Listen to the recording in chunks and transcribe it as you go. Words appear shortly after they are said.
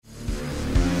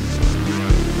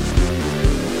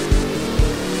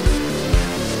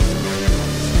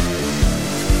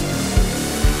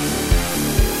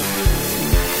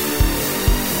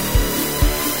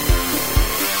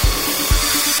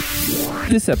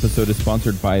This episode is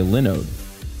sponsored by Linode.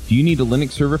 Do you need a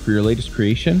Linux server for your latest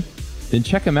creation? Then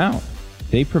check them out.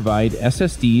 They provide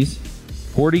SSDs,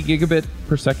 40 gigabit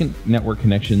per second network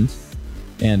connections,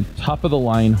 and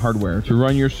top-of-the-line hardware to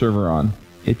run your server on.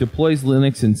 It deploys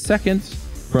Linux in seconds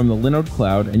from the Linode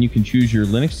cloud, and you can choose your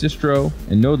Linux distro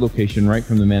and node location right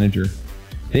from the manager.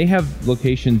 They have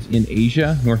locations in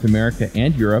Asia, North America,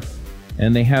 and Europe,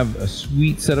 and they have a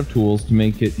sweet set of tools to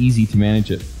make it easy to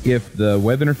manage it. If the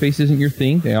web interface isn't your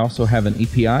thing, they also have an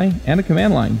API and a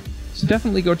command line, so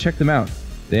definitely go check them out.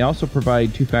 They also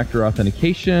provide two-factor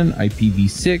authentication,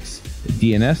 IPv6,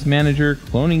 DNS manager,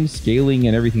 cloning, scaling,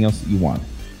 and everything else that you want.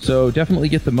 So definitely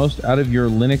get the most out of your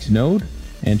Linux node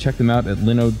and check them out at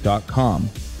linode.com.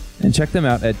 And check them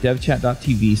out at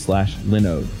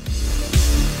devchat.tv/linode.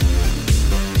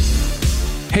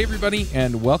 Hey everybody,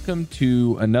 and welcome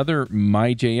to another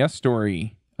MyJS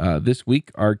story. This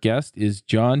week, our guest is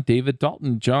John-David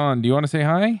Dalton. John, do you want to say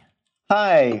hi?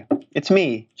 Hi, it's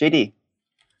me, JD.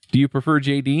 Do you prefer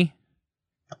JD?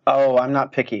 Oh, I'm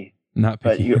not picky. Not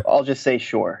picky. But I'll just say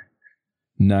sure.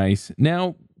 Nice.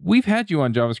 Now, we've had you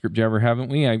on JavaScript Jabber, haven't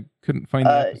we? I couldn't find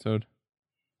the episode.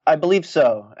 I believe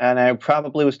so, and I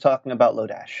probably was talking about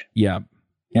Lodash. Yeah,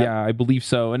 I believe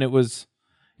so, and it was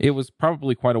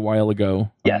probably quite a while ago.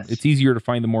 Yes. It's easier to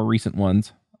find the more recent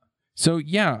ones. So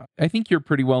yeah, I think you're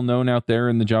pretty well known out there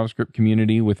in the JavaScript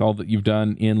community with all that you've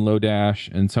done in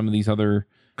Lodash and some of these other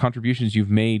contributions you've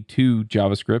made to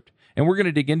JavaScript. And we're going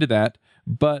to dig into that.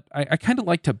 But I kind of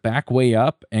like to back way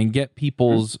up and get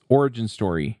people's origin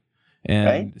story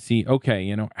and see,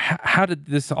 okay, how did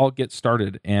this all get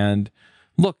started? And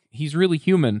look, he's really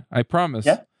human, I promise.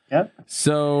 Yeah.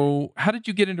 So how did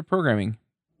you get into programming?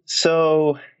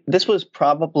 So this was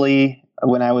probably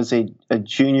when I was a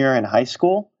junior in high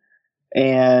school,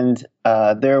 and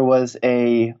there was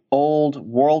a old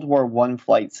World War I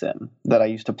flight sim that I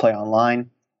used to play online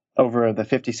over the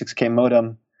 56K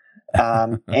modem,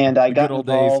 and I got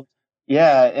involved.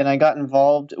 Yeah, and I got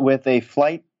involved with a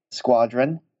flight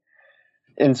squadron,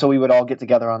 and so we would all get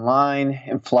together online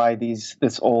and fly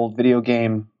this old video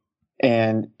game,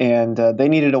 and they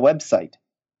needed a website.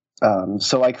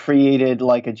 So I created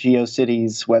like a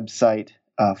GeoCities website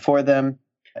for them,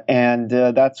 and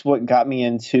that's what got me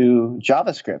into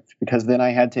JavaScript, because then I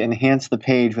had to enhance the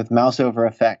page with mouse over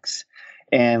effects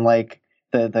and like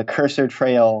the cursor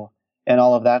trail and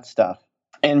all of that stuff.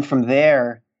 And from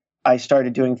there, I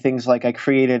started doing things like I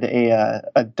created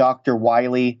a Dr.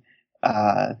 Wily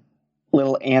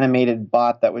little animated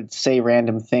bot that would say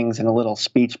random things in a little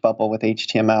speech bubble with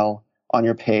HTML on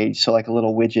your page, so like a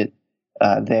little widget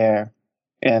there.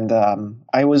 And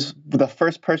I was the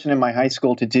first person in my high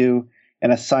school to do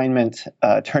an assignment,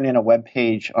 turn in a web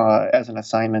page as an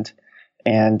assignment,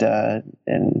 and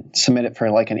submit it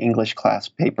for like an English class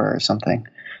paper or something.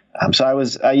 So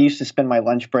I used to spend my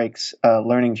lunch breaks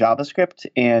learning JavaScript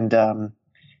and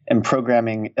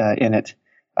programming in it.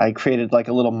 I created like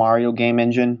a little Mario game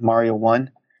engine, Mario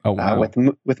 1,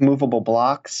 with movable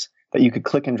blocks that you could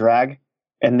click and drag.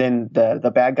 And then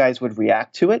the bad guys would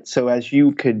react to it. So as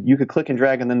you could click and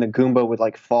drag, and then the Goomba would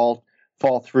like fall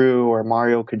through, or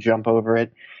Mario could jump over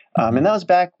it. And that was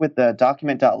back with the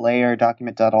document.layer,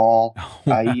 document.all,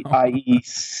 IE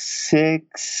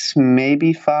 6,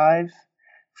 maybe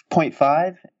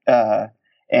 5.5,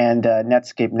 and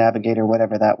Netscape Navigator,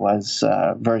 whatever that was,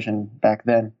 version back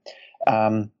then.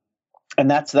 And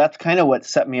that's kind of what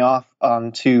set me off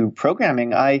onto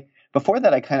programming. Before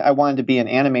that, I wanted to be an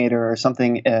animator or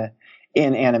something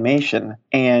in animation,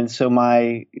 and so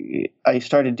I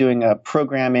started doing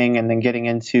programming and then getting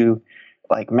into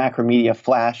like Macromedia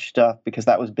Flash stuff, because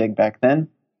that was big back then,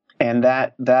 and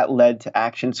that led to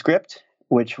ActionScript,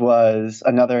 which was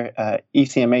another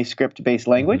ECMA script-based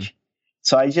language.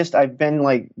 So I've been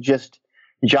like just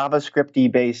JavaScript-y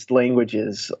based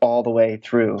languages all the way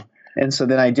through, and so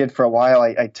then I did for a while.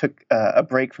 I took a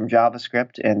break from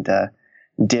JavaScript and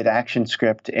did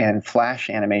ActionScript and Flash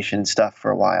animation stuff for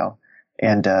a while,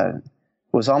 and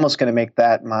was almost going to make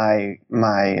that my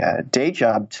day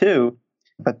job too,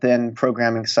 but then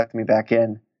programming sucked me back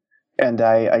in, and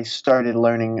I started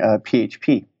learning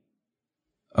PHP.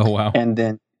 Oh wow! And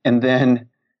then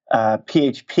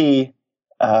PHP,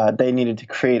 they needed to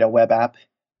create a web app,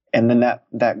 and then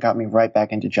that got me right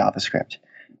back into JavaScript.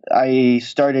 I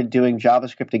started doing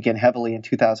JavaScript again heavily in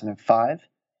 2005.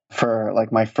 For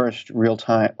like my first real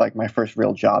job.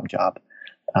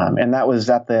 And that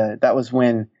was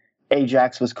when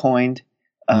Ajax was coined.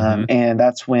 And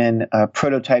that's when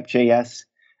Prototype.js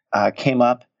came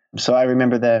up. So I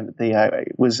remember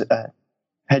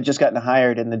had just gotten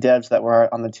hired, and the devs that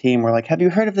were on the team were like, "Have you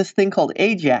heard of this thing called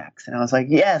Ajax?" And I was like,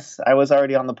 "Yes." I was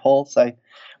already on the pulse. I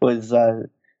was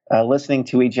listening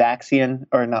to Ajaxian,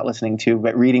 or not listening to,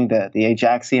 but reading the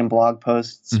Ajaxian blog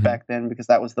posts back then, because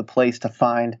that was the place to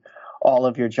find all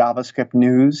of your JavaScript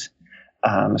news.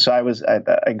 So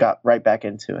I got right back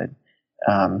into it.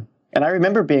 And I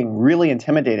remember being really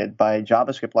intimidated by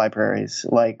JavaScript libraries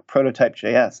like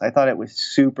Prototype.js. I thought it was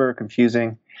super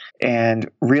confusing and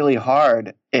really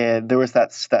hard. And there was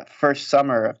that first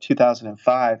summer of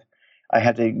 2005, I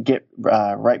had to get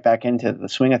right back into the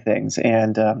swing of things.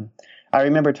 And I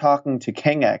remember talking to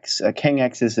KingX.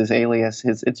 KingX is his alias.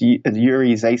 It's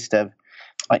Yuri Zastev.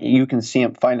 You can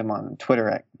find him on Twitter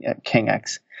at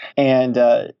KingX.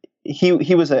 And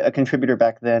he was a contributor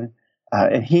back then.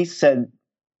 And he said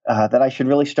that I should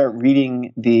really start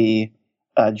reading the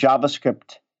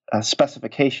JavaScript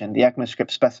specification, the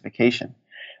ECMAScript specification.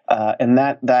 And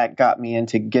that got me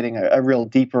into getting a real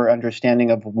deeper understanding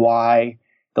of why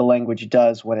the language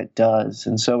does what it does.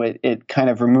 And so it kind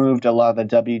of removed a lot of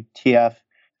the WTF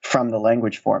from the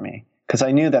language for me, because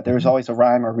I knew that there was always a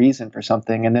rhyme or reason for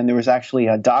something. And then there was actually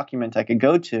a document I could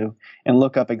go to and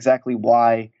look up exactly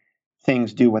why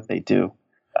things do what they do.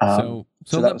 So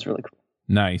that was really cool.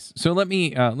 Nice. So let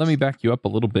me back you up a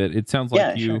little bit. It sounds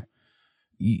like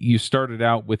you started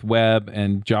out with web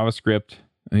and JavaScript,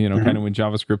 kind of when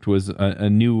JavaScript was a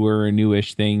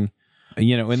newish thing,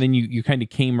 and then you kind of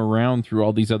came around through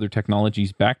all these other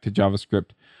technologies back to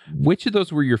JavaScript. Which of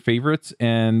those were your favorites,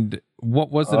 and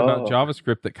what was it about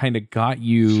JavaScript that kind of got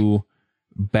you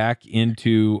back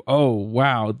into, oh,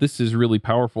 wow, this is really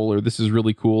powerful, or this is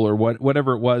really cool, or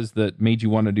whatever it was that made you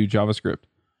want to do JavaScript?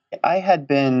 I had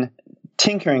been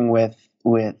tinkering with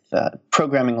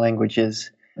programming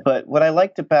languages, but what I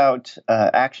liked about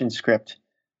ActionScript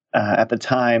at the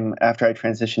time, after I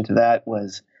transitioned to that,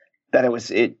 was that it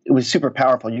was super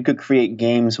powerful. You could create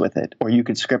games with it, or you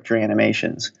could script your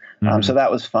animations. So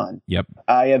that was fun. Yep.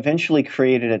 I eventually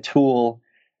created a tool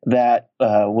that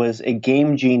was a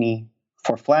game genie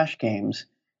for Flash games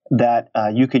that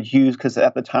you could use, because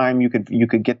at the time you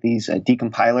could get these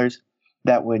decompilers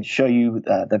that would show you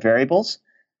the variables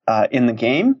in the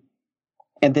game,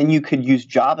 and then you could use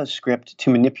JavaScript to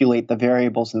manipulate the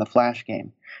variables in the Flash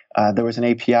game. There was an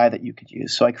API that you could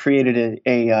use. So I created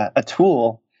a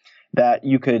tool that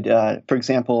you could, for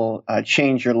example,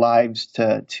 change your lives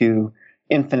to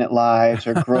infinite lives,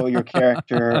 or grow your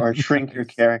character, or shrink your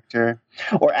character,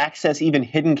 or access even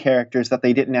hidden characters that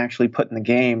they didn't actually put in the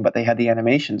game, but they had the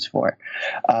animations for.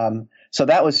 So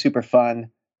that was super fun,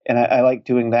 and I like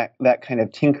doing that kind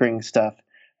of tinkering stuff.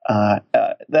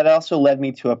 That also led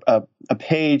me to a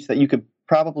page that you could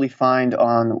probably find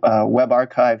on Web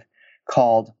Archive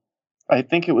called, I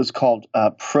think it was called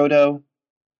Proto,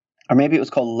 or maybe it was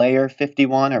called Layer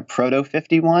 51 or Proto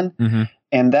 51. Mm-hmm.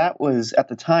 And that was, at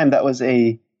the time, that was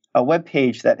a web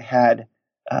page that had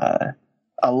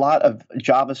a lot of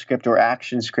JavaScript or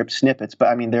ActionScript snippets, but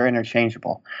I mean, they're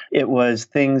interchangeable. It was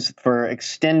things for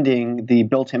extending the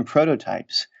built-in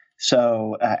prototypes.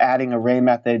 So adding array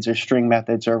methods or string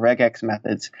methods or regex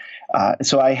methods.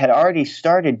 So I had already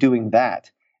started doing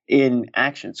that in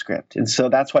ActionScript. And so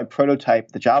that's why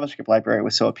Prototype, the JavaScript library,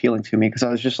 was so appealing to me, because I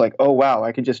was just like, oh, wow,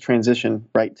 I could just transition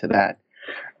right to that.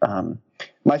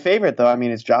 My favorite, though, I mean,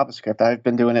 is JavaScript. I've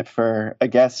been doing it for, I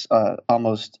guess,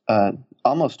 almost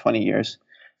 20 years.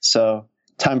 So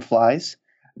time flies.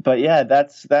 But yeah,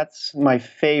 that's my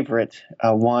favorite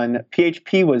one.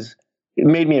 PHP it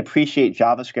made me appreciate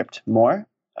JavaScript more,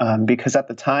 because at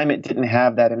the time it didn't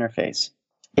have that interface.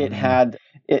 It had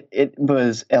it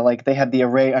was like they had the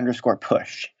array underscore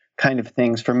push kind of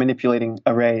things for manipulating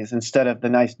arrays instead of the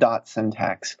nice dot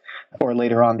syntax, or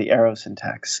later on the arrow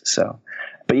syntax. So,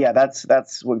 but yeah,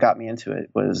 that's what got me into it,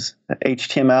 was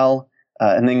HTML,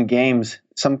 and then games.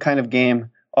 Some kind of game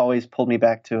always pulled me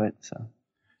back to it. So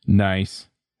nice.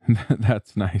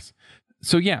 That's nice.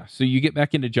 So yeah, so you get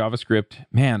back into JavaScript.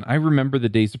 Man, I remember the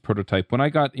days of Prototype. When I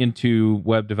got into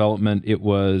web development, it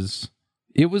was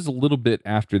a little bit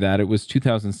after that. It was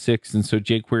 2006, and so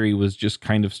jQuery was just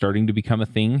kind of starting to become a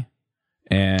thing.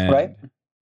 And right.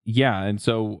 Yeah, and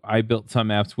so I built some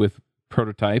apps with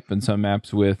Prototype and some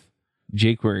apps with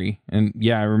jQuery. And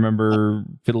yeah, I remember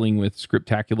fiddling with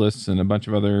Scriptaculous and a bunch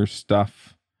of other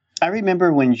stuff. I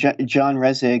remember when John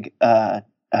Resig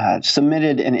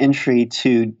submitted an entry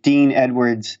to Dean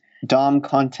Edwards' DOM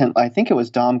content. I think it was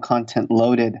DOM content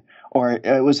loaded, or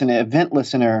it was an event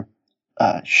listener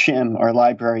shim or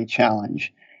library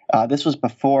challenge. This was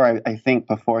before, I think,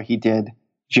 before he did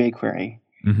jQuery.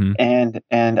 Mm-hmm.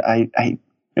 And I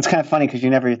it's kind of funny, because you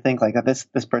never think like this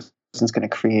person's going to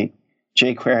create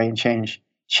jQuery and change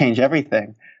change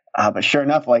everything. But sure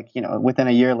enough, within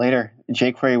a year later,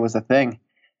 jQuery was a thing.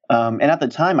 And at the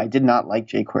time, I did not like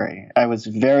jQuery. I was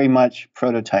very much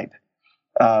prototype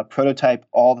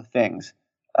all the things.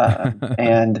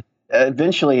 And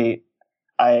eventually,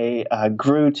 I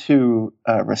grew to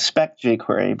respect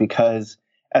jQuery because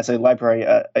as a library,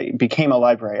 I became a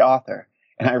library author.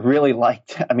 And I really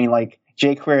liked,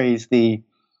 jQuery is the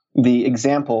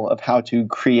example of how to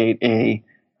create a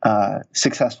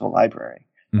successful library.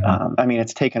 Mm-hmm.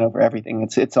 It's taken over everything.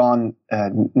 It's on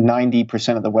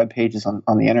 90% of the web pages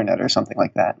on the internet or something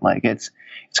like that. Like it's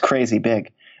crazy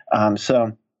big.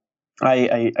 So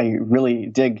I really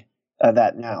dig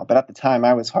that now. But at the time,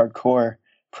 I was hardcore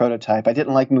prototype. I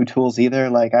didn't like MooTools either.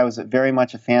 Like I was very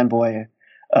much a fanboy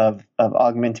of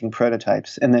augmenting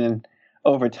prototypes. And then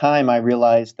over time, I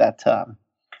realized that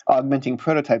augmenting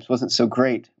prototypes wasn't so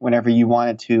great whenever you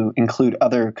wanted to include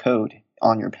other code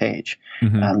on your page,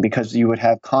 because you would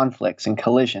have conflicts and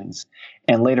collisions.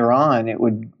 And later on, it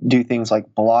would do things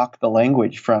like block the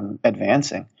language from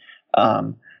advancing.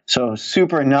 So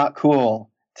super not cool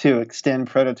to extend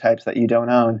prototypes that you don't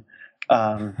own.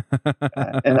 And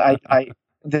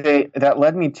that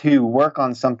led me to work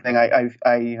on something.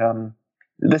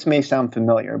 This may sound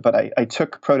familiar, but I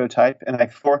took prototype and I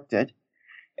forked it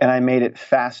and I made it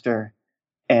faster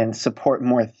and support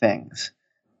more things,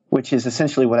 which is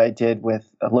essentially what I did with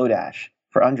Lodash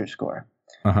for underscore.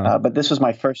 But this was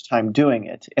my first time doing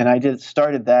it. And I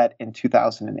started that in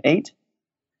 2008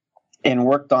 and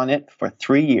worked on it for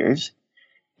 3 years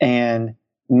and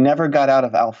never got out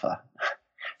of alpha.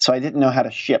 So I didn't know how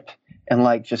to ship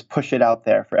and just push it out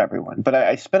there for everyone. But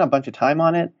I spent a bunch of time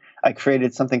on it. I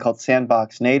created something called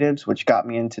Sandbox Natives, which got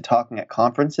me into talking at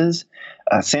conferences.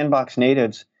 Sandbox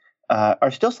Natives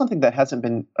are still something that hasn't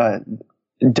been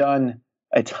done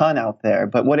a ton out there.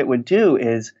 But what it would do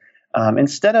is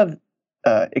instead of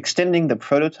extending the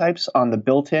prototypes on the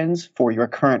built-ins for your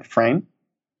current frame,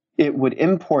 it would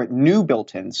import new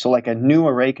built-ins, so like a new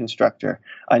array constructor,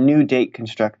 a new date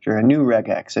constructor, a new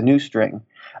regex, a new string,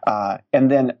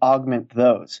 and then augment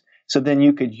those. So then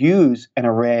you could use an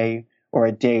array or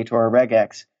a date or a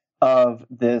regex of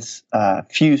this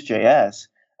Fuse.js,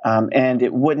 and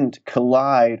it wouldn't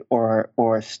collide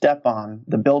or step on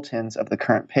the built-ins of the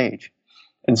current page.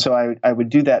 And so I would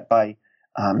do that by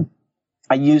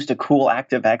I used a cool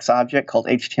ActiveX object called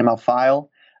HTML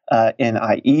file in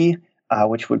IE,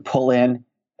 which would pull in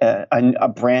a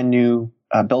brand new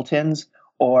built-ins,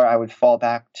 or I would fall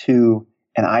back to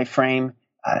an iframe,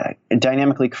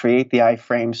 dynamically create the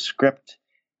iframe, script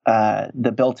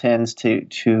the built-ins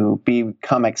to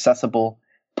become accessible,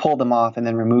 pull them off, and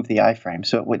then remove the iframe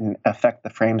so it wouldn't affect the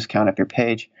frames count of your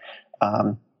page.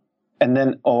 And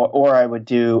then, or I would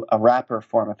do a wrapper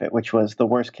form of it, which was the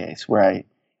worst case, where I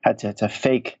had to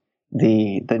fake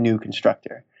the new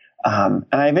constructor. And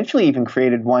I eventually even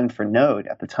created one for Node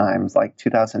at the time, like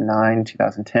 2009,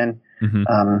 2010.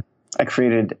 I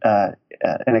created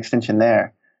an extension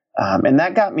there. And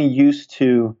that got me used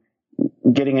to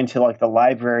getting into the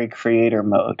library creator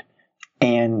mode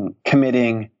and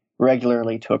committing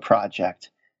regularly to a project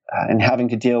and having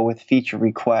to deal with feature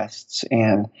requests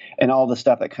and all the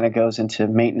stuff that kind of goes into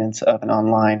maintenance of an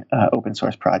online open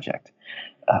source project.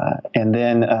 And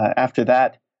then after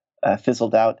that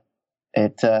fizzled out,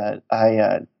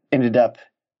 I ended up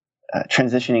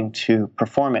transitioning to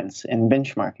performance and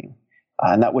benchmarking,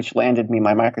 and that which landed me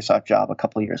my Microsoft job a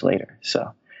couple of years later.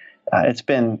 So it's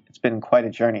been quite a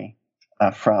journey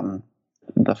from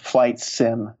the flight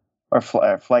sim or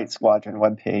flight squadron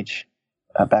webpage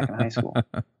back in high school.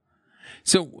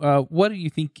 So what do you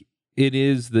think it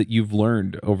is that you've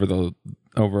learned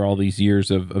over all these years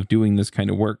of doing this kind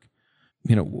of work?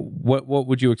 What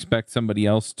would you expect somebody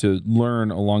else to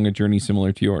learn along a journey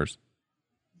similar to yours?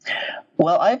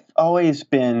 Well, I've always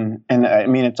been, and I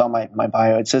mean, it's on my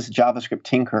bio, it says JavaScript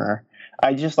tinkerer.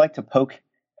 I just like to poke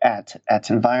at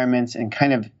environments and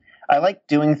I like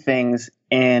doing things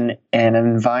in an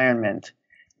environment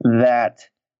that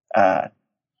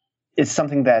is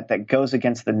something that goes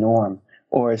against the norm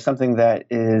or is something that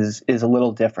is a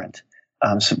little different.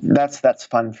 So that's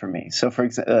fun for me. So for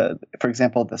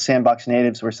example, the Sandbox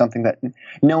Natives were something that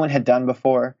no one had done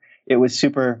before. It was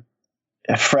super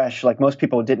fresh. Like most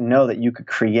people didn't know that you could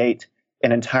create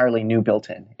an entirely new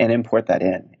built-in and import that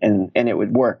in, and it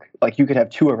would work. Like you could have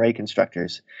two array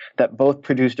constructors that both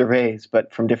produced arrays,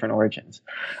 but from different origins.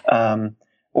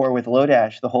 Or with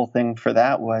Lodash, the whole thing for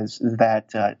that was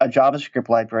that a JavaScript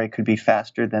library could be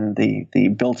faster than the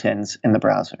built-ins in the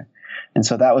browser. And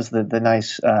so that was the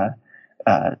nice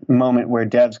moment where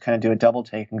devs kind of do a double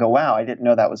take and go, wow, I didn't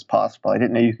know that was possible. I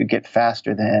didn't know you could get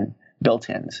faster than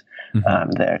built-ins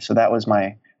there. So that was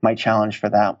my challenge for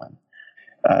that one.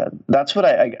 That's what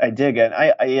I dig,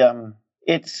 and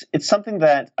it's something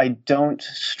that I don't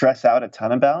stress out a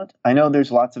ton about. I know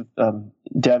there's lots of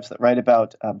devs that write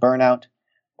about burnout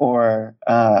or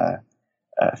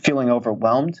feeling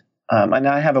overwhelmed, and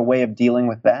I have a way of dealing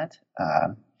with that.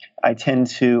 I tend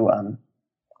to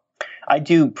I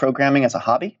do programming as a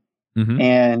hobby,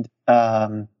 and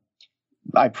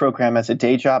I program as a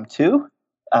day job too.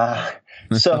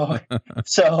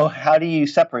 So how do you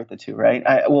separate the two, right?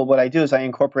 Well, what I do is I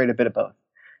incorporate a bit of both.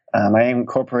 I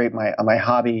incorporate my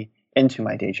hobby into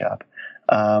my day job,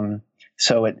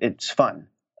 so it's fun.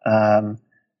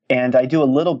 And I do a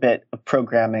little bit of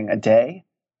programming a day,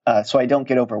 so I don't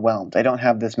get overwhelmed. I don't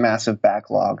have this massive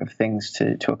backlog of things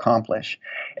to accomplish.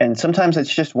 And sometimes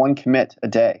it's just one commit a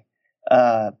day,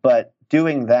 but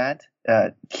doing that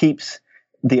keeps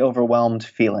the overwhelmed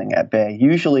feeling at bay.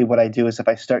 Usually what I do is if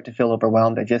I start to feel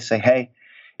overwhelmed, I just say, hey,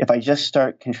 if I just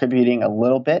start contributing a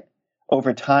little bit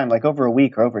over time, like over a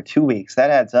week or over 2 weeks,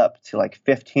 that adds up to like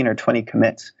 15 or 20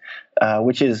 commits,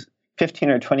 which is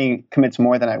 15 or 20 commits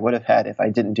more than I would have had if I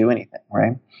didn't do anything,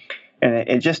 right? And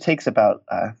it just takes about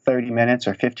 30 minutes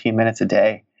or 15 minutes a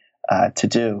day to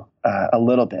do a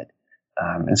little bit.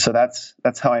 And so that's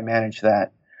how I manage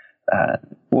that.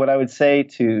 What I would say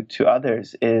to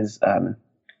others is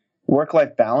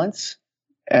work-life balance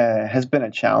has been a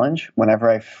challenge. Whenever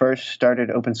I first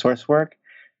started open source work,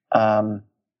 my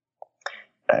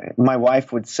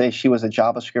wife would say she was a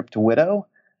JavaScript widow,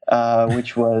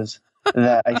 which was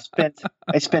that I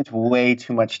spent way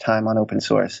too much time on open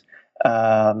source,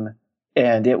 and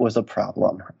it was a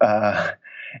problem. I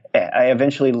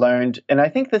eventually learned, and I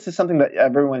think this is something that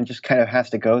everyone just kind of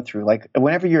has to go through. Like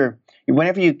whenever you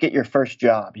get your first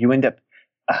job, you end up,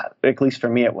 at least for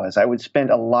me it was, I would spend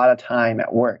a lot of time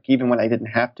at work, even when I didn't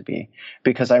have to be,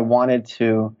 because I wanted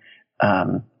to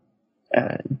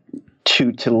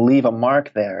leave a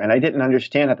mark there. And I didn't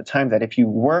understand at the time that if you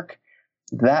work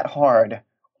that hard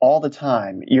all the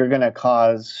time, you're going to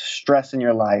cause stress in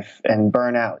your life and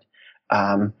burnout.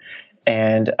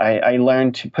 And I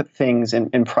learned to put things and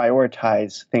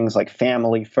prioritize things like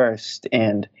family first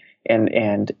and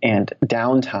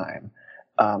downtime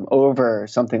over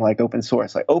something like open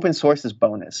source. Like open source is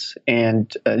bonus, and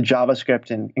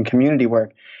JavaScript and community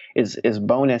work is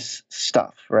bonus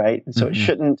stuff, right? And so it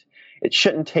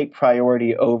shouldn't take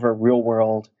priority over real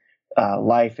world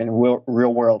life and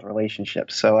real world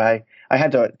relationships. So I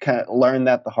had to kind of learn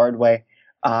that the hard way.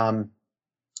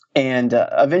 And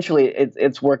eventually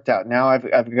it's worked out. Now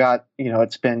I've got,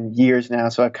 it's been years now,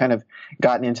 so I've kind of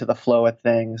gotten into the flow of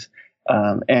things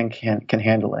and can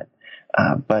handle it.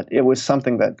 But it was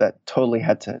something that totally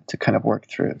had to kind of work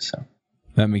through. So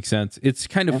that makes sense. It's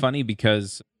kind of funny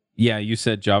because, yeah, you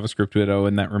said JavaScript widow,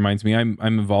 and that reminds me, I'm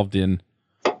involved in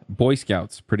Boy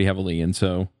Scouts pretty heavily, and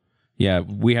so yeah,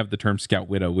 we have the term Scout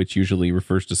widow, which usually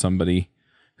refers to somebody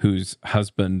whose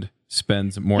husband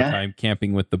spends more time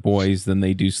camping with the boys than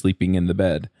they do sleeping in the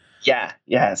bed. Yeah.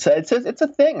 So it's a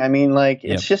thing. I mean, like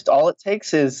it's just all it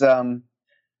takes is a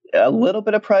little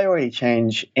bit of priority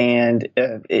change, and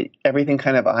everything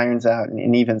kind of irons out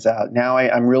and evens out. Now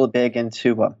I'm really big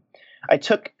into.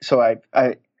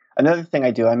 Another thing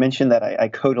I do. I mentioned that I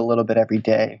code a little bit every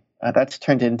day. That's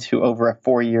turned into over a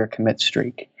 4-year commit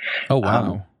streak. Oh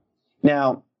wow!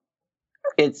 Now,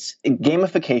 it's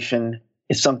gamification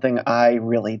is something I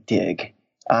really dig.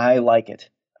 I like it.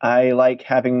 I like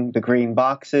having the green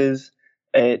boxes.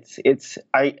 I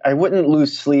wouldn't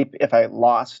lose sleep if I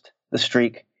lost the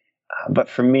streak, but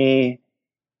for me,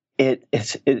 it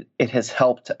has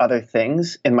helped other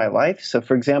things in my life. So,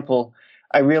 for example,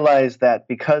 I realized that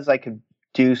because I could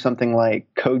do something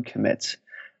like code commits,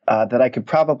 that I could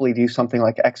probably do something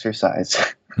like exercise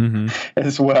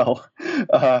as well,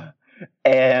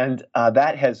 and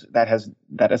that has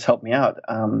helped me out.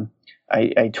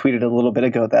 I tweeted a little bit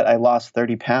ago that I lost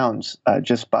 30 pounds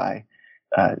just by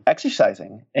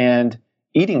exercising and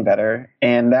eating better,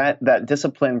 and that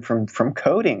discipline from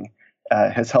coding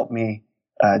has helped me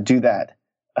do that.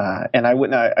 And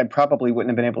I probably wouldn't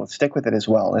have been able to stick with it as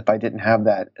well if I didn't have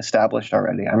that established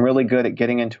already. I'm really good at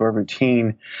getting into a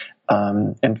routine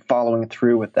and following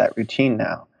through with that routine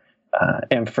now.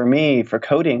 And for me, for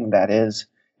coding, that is,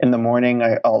 in the morning,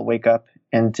 I'll wake up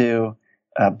and do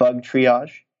bug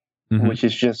triage, which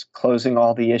is just closing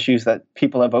all the issues that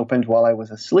people have opened while I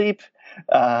was asleep,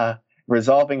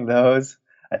 resolving those.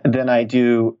 Then I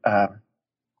do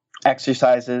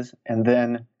exercises, and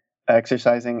then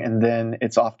exercising, and then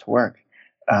it's off to work.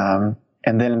 And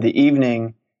then in the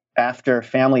evening, after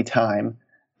family time,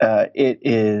 it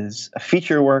is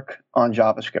feature work on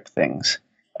JavaScript things.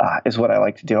 is what I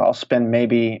like to do. I'll spend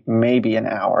maybe an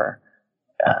hour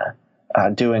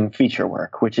doing feature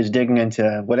work, which is digging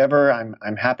into whatever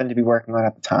I'm happen to be working on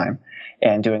at the time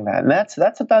and doing that. And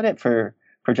that's about it for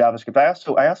JavaScript.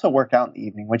 I also work out in the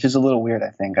evening, which is a little weird. I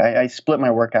think I split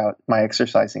my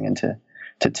exercising into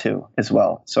two as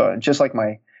well. So just like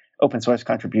my open source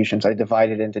contributions, I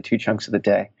divide it into 2 chunks of the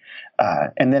day.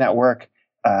 And then at work,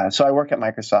 so I work at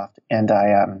Microsoft, and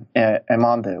I'm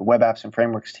on the web apps and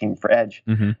frameworks team for Edge,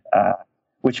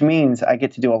 which means I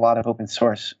get to do a lot of open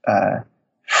source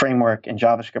framework and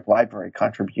JavaScript library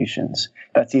contributions.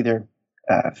 That's either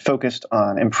focused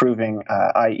on improving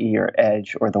IE or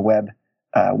Edge or the web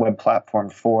platform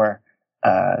for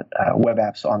web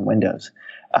apps on Windows,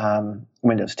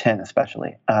 Windows 10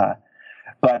 especially.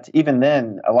 But even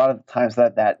then, a lot of the times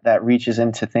that reaches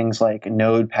into things like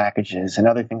node packages and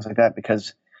other things like that,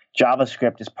 because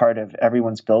JavaScript is part of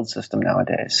everyone's build system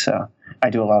nowadays. So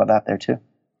I do a lot of that there too.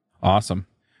 Awesome.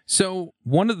 So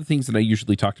one of the things that I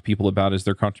usually talk to people about is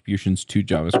their contributions to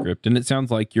JavaScript. And it sounds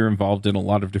like you're involved in a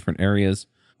lot of different areas.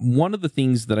 One of the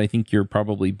things that I think you're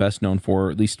probably best known for,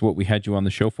 or at least what we had you on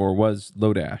the show for, was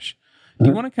Lodash. Do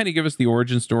you want to kind of give us the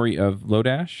origin story of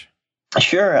Lodash?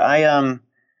 Sure.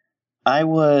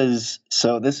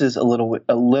 So this is a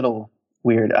little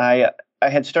weird. I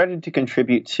had started to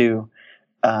contribute to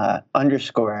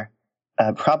Underscore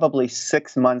probably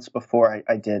 6 months before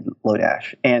I did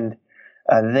Lodash, and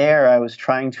there I was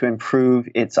trying to improve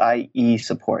its IE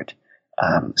support.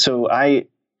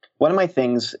 One of my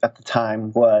things at the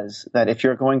time was that if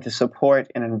you're going to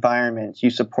support an environment, you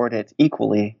support it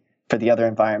equally for the other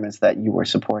environments that you were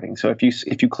supporting. So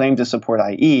if you claim to support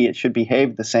IE, it should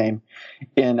behave the same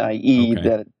in IE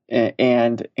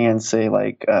and say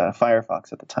like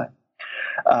Firefox at the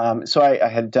time. So I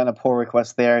had done a pull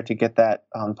request there to get that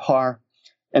on par,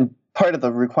 and part of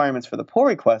the requirements for the pull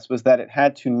request was that it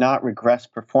had to not regress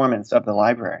performance of the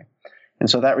library, and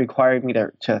so that required me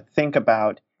to think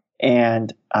about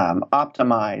and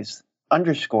optimize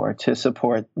Underscore to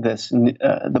support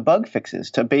the bug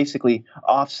fixes, to basically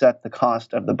offset the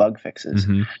cost of the bug fixes.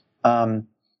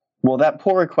 Well, that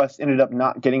pull request ended up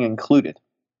not getting included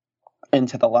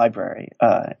into the library,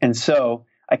 and so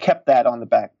I kept that on the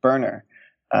back burner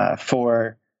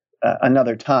for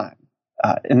another time.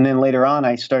 And then later on,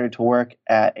 I started to work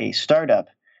at a startup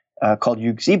called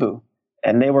Yuxibu,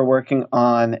 and they were working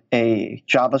on a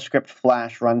JavaScript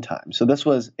Flash runtime. So this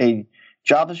was a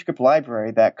JavaScript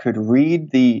library that could read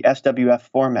the SWF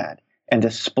format and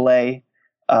display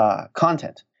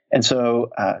content. And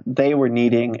so they were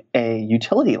needing a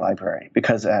utility library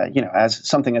because, as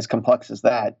something as complex as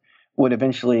that would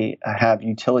eventually have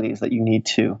utilities that you need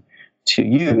to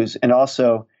use. And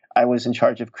also, I was in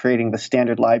charge of creating the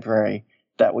standard library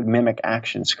that would mimic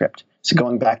ActionScript. So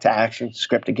going back to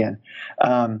ActionScript again.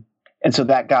 And so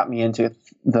that got me into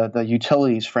the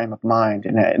utilities frame of mind.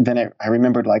 And then I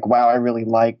remembered, like, wow, I really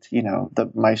liked,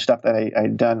 my stuff that I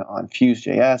had done on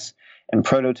Fuse.js and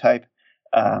Prototype.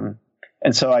 And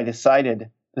so I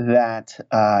decided that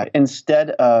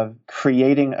instead of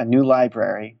creating a new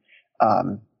library,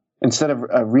 instead of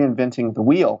reinventing the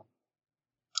wheel,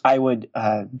 I would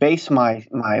base my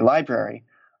library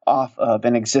off of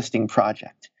an existing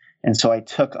project. And so I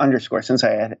took Underscore, since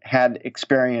I had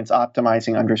experience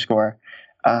optimizing Underscore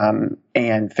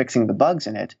and fixing the bugs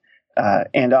in it.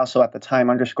 And also at the time,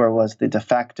 Underscore was the de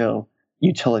facto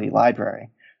utility library.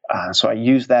 So I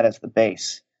used that as the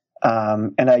base.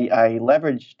 And I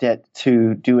leveraged it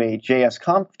to do a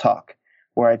JSConf talk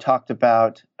where I talked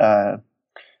about,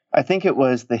 I think it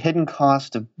was the hidden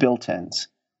cost of built-ins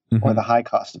or the high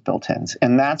cost of built-ins.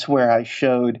 And that's where I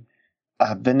showed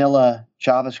vanilla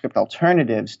JavaScript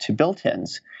alternatives to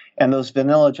built-ins, and those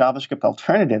vanilla JavaScript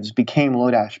alternatives became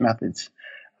Lodash methods.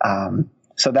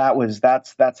 So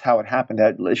that's how it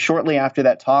happened. Shortly after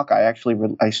that talk,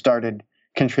 I started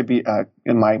contribute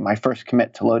in my first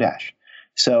commit to Lodash.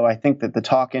 So I think that the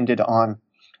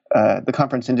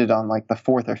conference ended on like the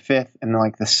 4th or 5th, and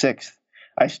like the 6th,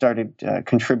 I started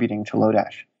contributing to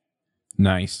Lodash.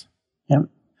 Nice. Yep.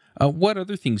 What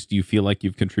other things do you feel like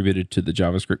you've contributed to the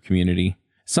JavaScript community?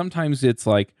 Sometimes it's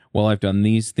like, well, I've done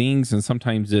these things, and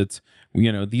sometimes it's,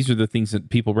 these are the things that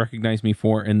people recognize me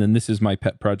for, and then this is my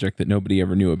pet project that nobody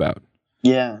ever knew about.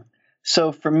 Yeah.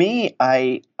 So for me,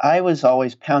 I was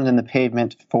always pounding the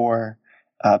pavement for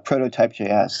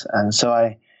Prototype.js, and so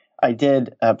I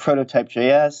did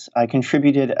Prototype.js. I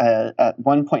contributed at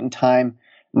one point in time.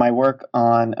 My work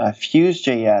on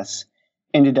Fuse.js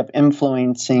ended up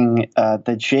influencing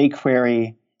the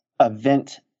jQuery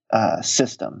event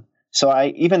system.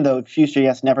 So even though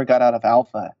Fuse.js never got out of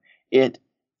alpha, it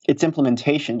its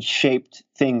implementation shaped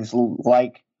things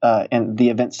like in the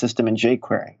event system in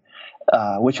jQuery,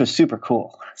 which was super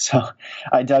cool. So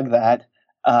I dug that.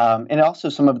 And also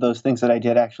some of those things that I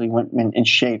did actually went and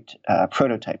shaped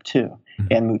Prototype too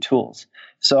and MooTools.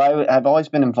 So I've always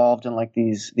been involved in like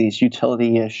these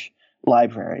utility-ish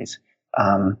libraries.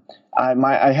 I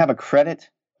have a credit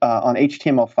on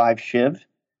HTML5 Shiv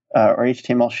or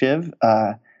HTML Shiv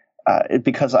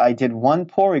because I did one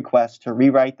pull request to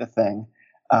rewrite the thing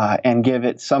and give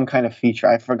it some kind of feature.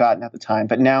 I've forgotten at the time,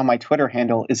 but now my Twitter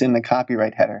handle is in the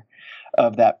copyright header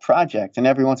of that project, and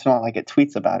every once in a while I get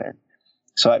tweets about it.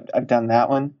 So I've done that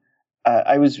one.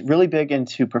 I was really big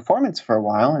into performance for a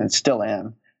while, and still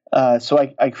am. So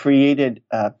I created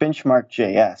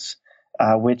Benchmark.js,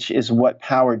 which is what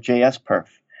powered JSPerf,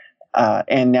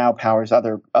 and now powers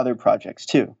other projects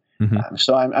too.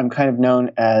 So I'm kind of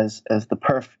known as the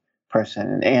perf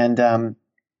person, and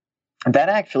that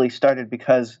actually started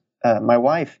because my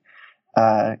wife,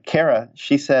 Kara,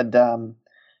 she said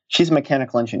she's a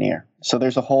mechanical engineer. So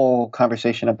there's a whole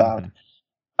conversation about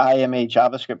I am a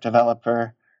JavaScript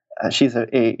developer. She's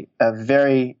a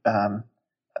very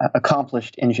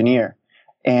accomplished engineer.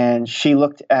 And she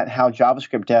looked at how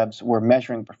JavaScript devs were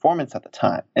measuring performance at the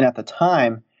time. And at the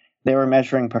time, they were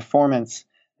measuring performance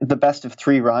the best of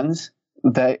 3 runs,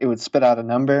 that it would spit out a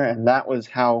number. And that was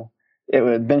how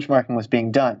benchmarking was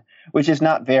being done, which is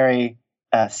not very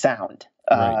sound.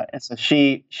 Right. And so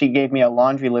she gave me a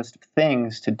laundry list of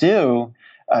things to do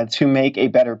to make a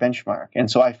better benchmark. And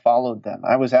so I followed them.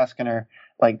 I was asking her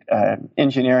like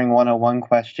engineering 101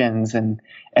 questions and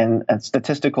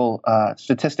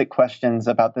statistic questions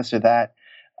about this or that,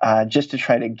 just to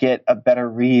try to get a better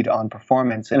read on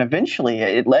performance. And eventually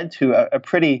it led to a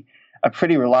pretty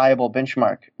reliable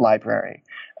benchmark library,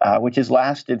 which has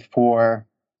lasted for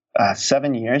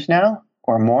 7 years now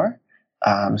or more.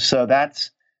 So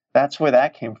that's where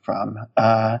that came from.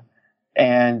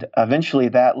 And eventually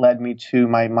that led me to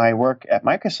my work at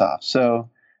Microsoft. So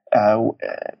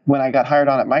when I got hired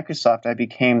on at Microsoft, I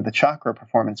became the Chakra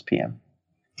performance PM.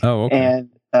 Oh, okay.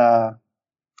 And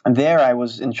there I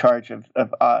was in charge of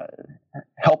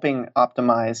helping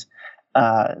optimize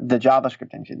the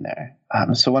JavaScript engine there.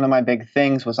 So one of my big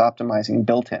things was optimizing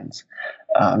built-ins,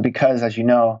 because, as you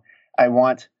know, I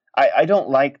don't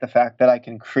like the fact that I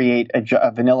can create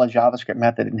a vanilla JavaScript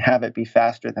method and have it be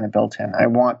faster than a built-in. I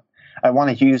want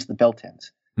to use the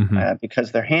built-ins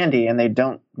because they're handy and they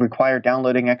don't require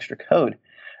downloading extra code.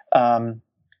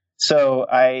 So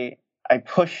I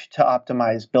pushed to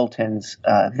optimize built-ins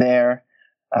there,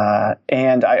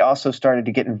 and I also started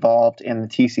to get involved in the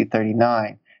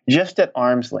TC39 just at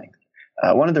arm's length.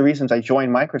 One of the reasons I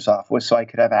joined Microsoft was so I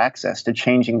could have access to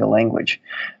changing the language,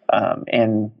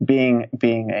 and being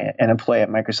an employee at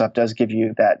Microsoft does give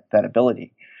you that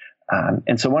ability.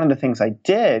 And so one of the things I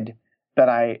did that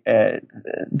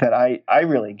I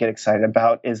really get excited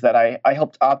about is that I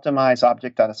helped optimize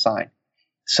object.assign.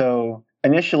 So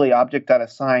initially,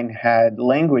 object.assign had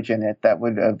language in it that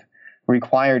would have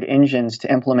required engines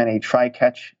to implement a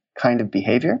try-catch kind of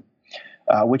behavior,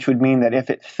 which would mean that if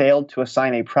it failed to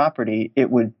assign a property, it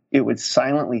would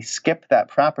silently skip that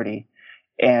property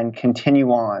and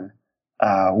continue on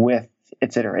with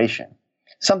its iteration.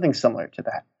 Something similar to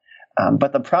that.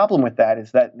 But the problem with that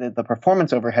is that the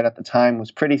performance overhead at the time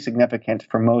was pretty significant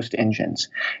for most engines.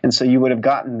 And so you would have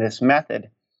gotten this method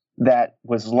that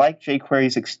was like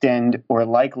jQuery's extend or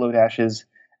like Lodash's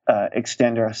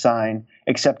extend or assign,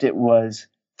 except it was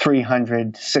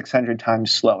 300, 600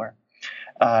 times slower.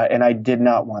 And I did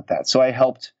not want that. So I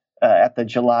helped at the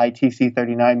July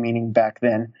TC39 meeting back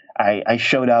then. I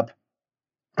showed up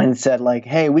and said, like,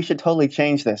 hey, we should totally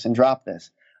change this and drop this.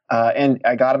 And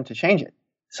I got them to change it.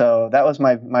 So that was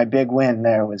my big win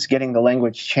there, was getting the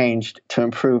language changed to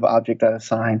improve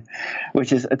object.assign,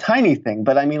 which is a tiny thing.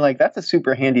 But I mean, like, that's a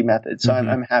super handy method. So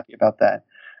I'm happy about that.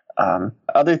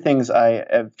 Other things I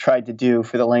have tried to do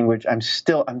for the language, I'm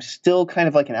still kind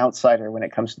of like an outsider when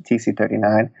it comes to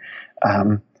TC39.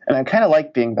 And I kind of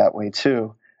like being that way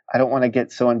too. I don't want to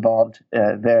get so involved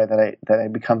there that I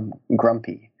become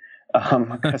grumpy.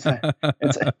 Because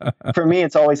for me,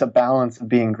 it's always a balance of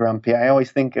being grumpy. I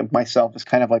always think of myself as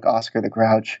kind of like Oscar the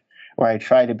Grouch, where I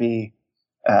try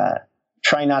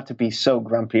not to be so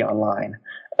grumpy online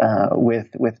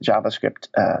with JavaScript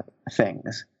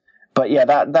things. But yeah,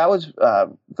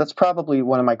 that's probably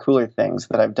one of my cooler things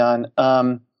that I've done.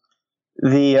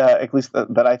 At least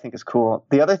that I think is cool.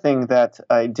 The other thing that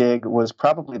I dig was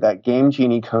probably that Game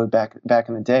Genie code back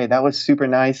in the day. That was super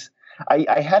nice.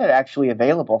 I had it actually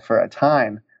available for a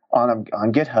time on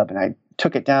GitHub, and I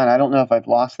took it down. I don't know if I've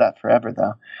lost that forever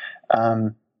though.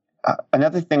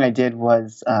 another thing I did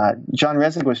was John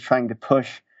Resig was trying to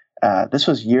push, this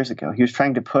was years ago, he was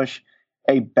trying to push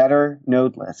a better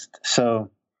node list. So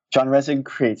John Resig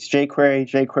creates jQuery.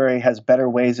 jQuery has better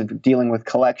ways of dealing with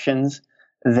collections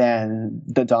than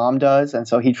the DOM does. And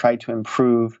so he tried to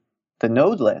improve the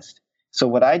node list. So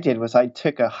what I did was I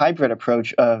took a hybrid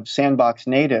approach of sandbox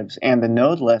natives and the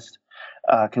node list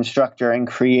constructor and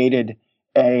created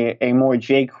a more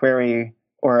jQuery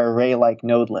or array-like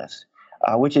node list,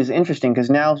 which is interesting because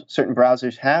now certain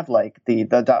browsers have like the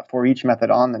 .for each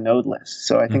method on the node list.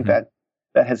 So I think that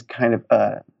has kind of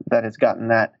that has gotten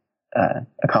that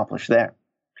accomplished there.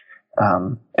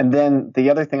 And then the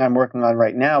other thing I'm working on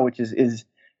right now, which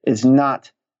is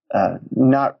not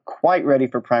quite ready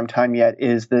for prime time yet,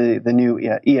 is the new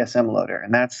ESM loader,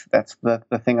 and that's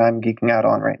the thing I'm geeking out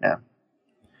on right now.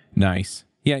 Nice.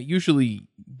 Yeah, usually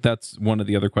that's one of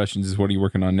the other questions is what are you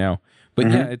working on now? But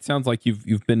yeah, it sounds like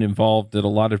you've been involved at a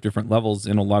lot of different levels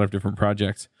in a lot of different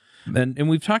projects. And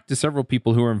we've talked to several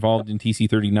people who are involved in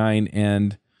TC39,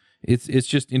 and it's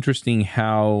just interesting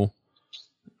how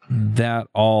that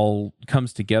all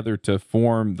comes together to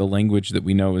form the language that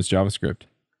we know as JavaScript.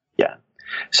 Yeah.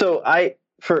 So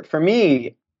for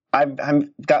me, I've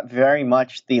got very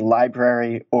much the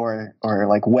library or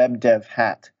like web dev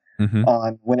hat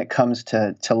on when it comes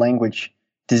to language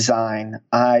design.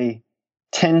 I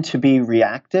tend to be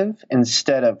reactive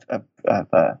instead of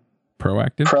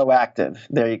proactive. Proactive.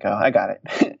 There you go. I got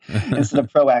it. Instead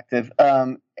of proactive,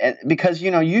 because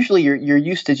usually you're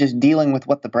used to just dealing with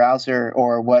what the browser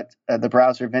or what the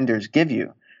browser vendors give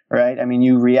you, right? I mean,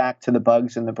 you react to the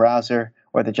bugs in the browser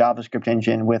or the JavaScript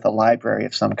engine with a library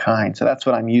of some kind. So that's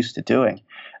what I'm used to doing.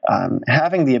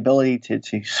 Having the ability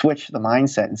to switch the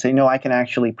mindset and say, no, I can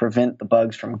actually prevent the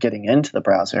bugs from getting into the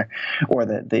browser or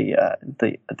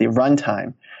the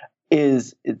runtime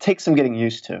it takes some getting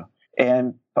used to.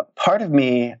 And part of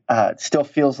me still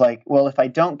feels like, well, if I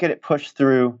don't get it pushed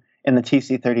through in the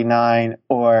TC39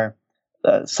 or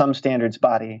some standards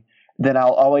body, then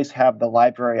I'll always have the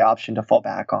library option to fall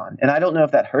back on. And I don't know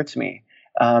if that hurts me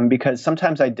because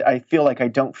sometimes I feel like I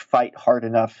don't fight hard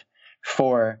enough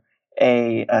for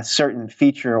a certain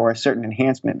feature or a certain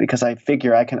enhancement because I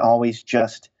figure I can always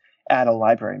just add a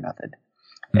library method.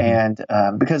 And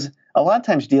because a lot of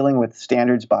times dealing with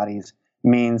standards bodies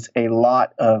means a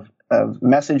lot of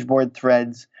message board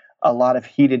threads, a lot of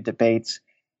heated debates.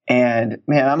 And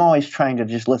man, I'm always trying to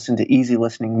just listen to easy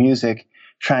listening music,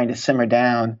 trying to simmer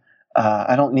down.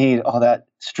 I don't need all that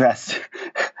stress,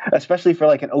 especially for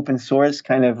like an open source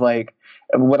kind of like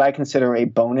what I consider a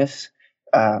bonus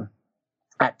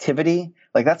activity.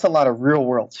 Like that's a lot of real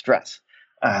world stress.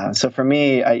 So for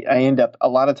me, I end up a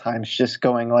lot of times just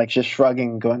going like just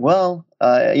shrugging, going, well,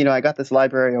 I got this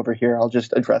library over here. I'll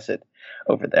just address it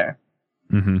over there.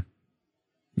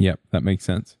 Yep, that makes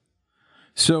sense.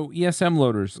 So ESM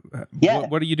loaders,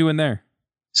 what are you doing there?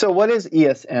 So what is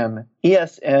ESM?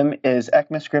 ESM is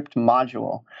ECMAScript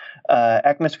module.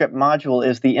 ECMAScript module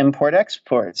is the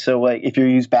import-export. So if you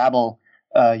use Babel,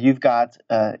 you've got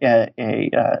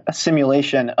a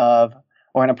simulation of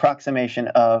or an approximation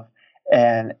of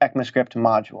an ECMAScript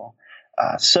module.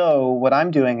 So what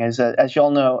I'm doing is, as you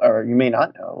all know, or you may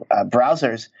not know,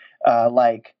 browsers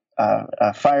like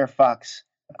Firefox,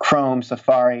 Chrome,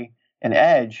 Safari, and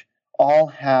Edge all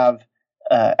have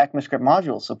ECMAScript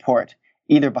module support,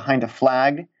 either behind a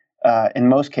flag in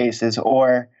most cases,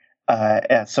 or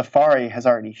Safari has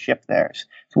already shipped theirs,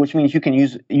 which means you can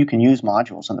use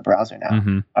modules in the browser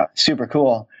now. Super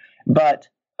cool, but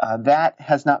that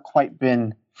has not quite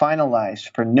been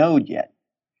finalized for Node yet,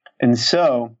 and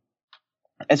so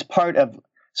as part of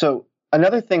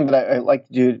another thing that I like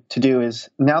to do is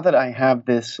now that I have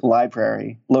this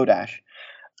library Lodash,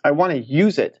 I want to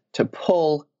use it to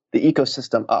pull the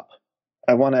ecosystem up.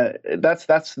 I want to.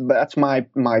 That's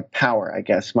my power, I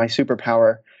guess. My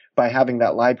superpower by having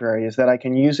that library is that I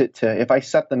can use it to. If I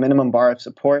set the minimum bar of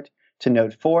support to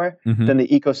Node 4, then the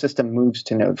ecosystem moves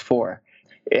to Node 4,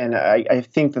 and I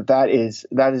think that is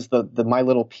the my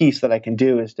little piece that I can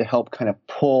do is to help kind of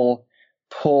pull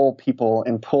people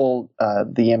and pull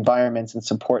the environments and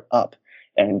support up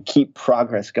and keep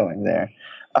progress going there.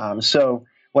 So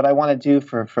what I want to do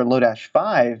for Lodash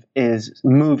 5 is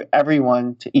move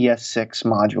everyone to ES6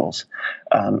 modules.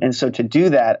 And so to do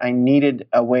that, I needed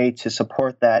a way to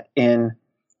support that in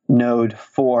Node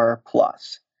 4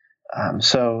 plus.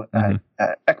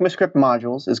 ECMAScript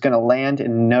modules is going to land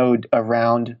in Node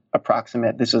around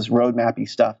approximate, this is roadmappy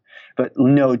stuff, but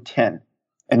Node 10.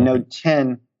 And Node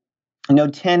 10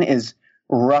 is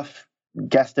rough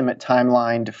guesstimate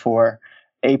timelined for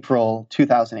April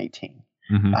 2018.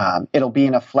 It'll be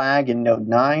in a flag in Node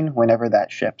 9 whenever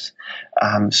that ships.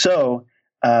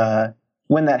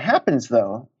 When that happens,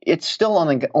 though, it's still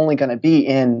only going to be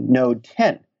in Node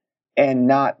 10 and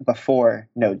not before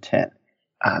Node 10.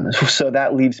 So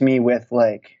that leaves me with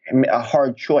like a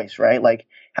hard choice, right? Like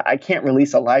I can't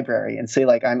release a library and say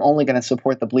like I'm only going to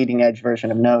support the bleeding edge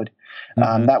version of Node.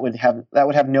 That would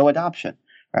have no adoption,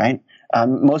 right?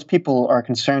 Most people are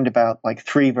concerned about like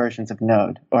 3 versions of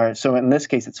Node, or so in this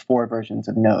case it's 4 versions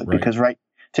of Node, because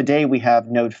today we have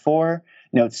Node 4,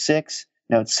 Node 6,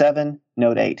 Node 7,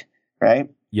 Node 8, right?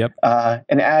 Yep.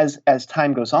 And as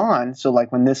time goes on, so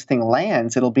like when this thing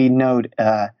lands, it'll be Node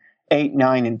 8,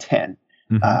 9, and 10,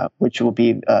 which will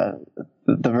be the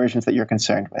versions that you're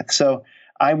concerned with. So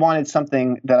I wanted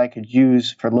something that I could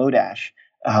use for Lodash.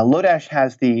 Lodash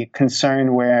has the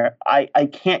concern where I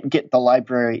can't get the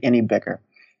library any bigger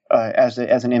as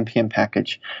an NPM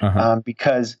package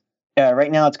because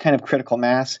right now it's kind of critical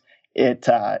mass. It's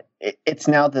now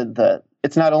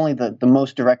it's not only the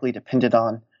most directly dependent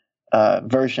on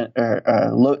version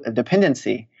or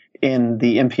dependency in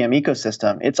the NPM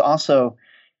ecosystem. It's also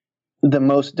the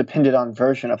most dependent on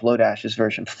version of Lodash is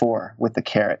version 4 with the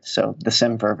caret. So the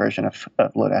Semver version of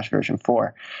Lodash version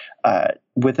 4.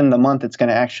 Within the month, it's going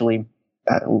to actually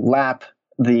lap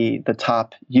the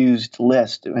top used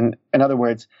list. In other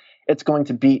words, it's going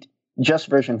to beat just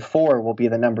version 4 will be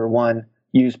the number 1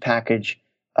 used package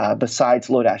besides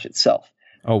Lodash itself.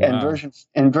 Oh, wow.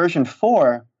 And version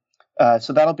 4,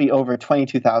 so that'll be over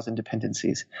 22,000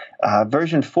 dependencies.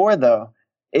 Version 4, though,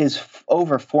 is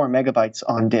over 4 megabytes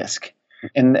on disk.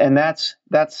 And that's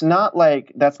not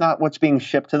what's being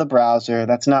shipped to the browser.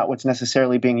 That's not what's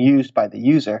necessarily being used by the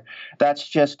user. That's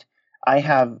just, I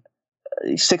have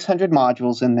 600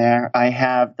 modules in there. I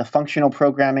have the functional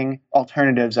programming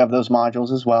alternatives of those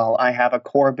modules as well. I have a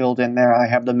core build in there. I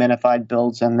have the minified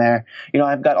builds in there.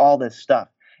 I've got all this stuff.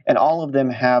 And all of them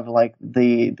have like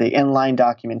the inline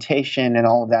documentation and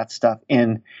all of that stuff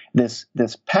in this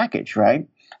package, right?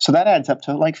 So that adds up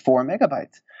to like 4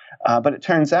 megabytes. But it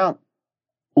turns out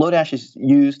Lodash is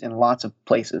used in lots of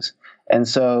places. And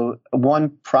so one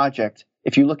project,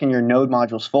 if you look in your node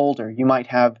modules folder, you might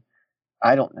have,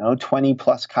 20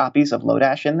 plus copies of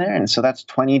Lodash in there. And so that's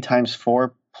 20 times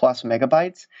 4 plus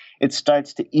megabytes. It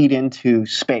starts to eat into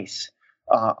space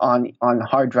on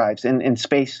hard drives in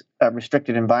space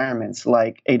restricted environments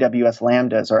like AWS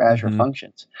Lambdas or Azure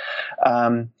Functions.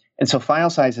 And so file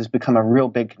size has become a real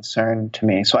big concern to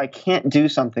me. So I can't do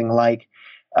something like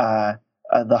the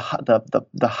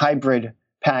hybrid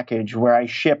package where I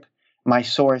ship my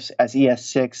source as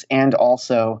ES6 and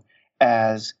also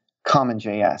as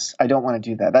CommonJS. I don't want to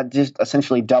do that. That just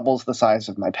essentially doubles the size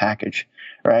of my package,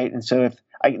 right? And so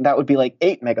that would be like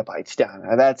 8 megabytes down.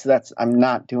 I'm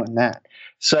not doing that.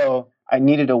 So I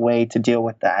needed a way to deal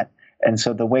with that. And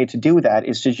so the way to do that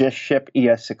is to just ship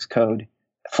ES6 code,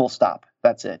 full stop.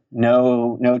 That's it.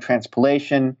 No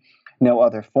transpilation, no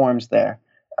other forms there.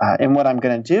 And what I'm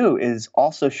going to do is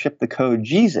also ship the code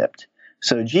gzipped.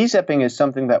 So gzipping is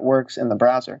something that works in the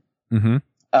browser.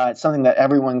 It's something that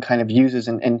everyone kind of uses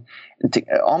and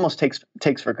almost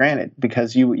takes for granted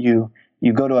because you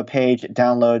go to a page, it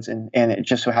downloads, and it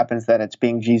just so happens that it's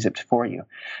being gzipped for you,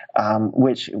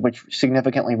 which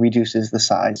significantly reduces the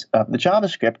size of the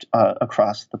JavaScript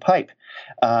across the pipe,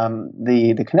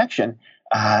 the connection.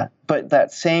 But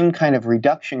that same kind of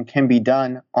reduction can be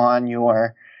done on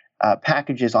your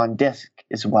packages on disk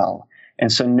as well.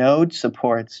 And so Node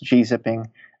supports gzipping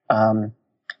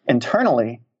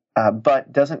internally,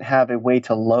 but doesn't have a way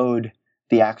to load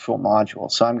the actual module.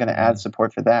 So I'm going to add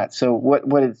support for that. So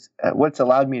what's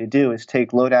allowed me to do is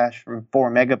take Lodash from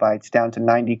 4 megabytes down to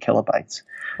 90 kilobytes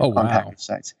on package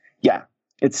size. Yeah,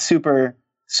 it's super,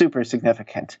 super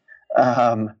significant.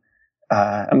 I'm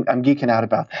geeking out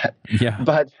about that. Yeah.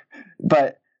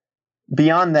 But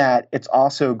beyond that, it's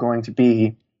also going to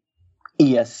be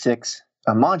ES6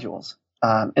 modules.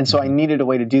 And so I needed a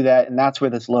way to do that, and that's where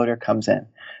this loader comes in.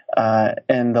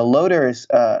 And the loader is,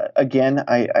 again,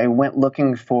 I went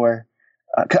looking for,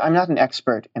 'cause I'm not an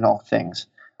expert in all things.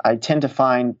 I tend to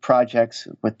find projects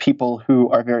with people who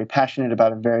are very passionate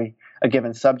about a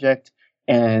given subject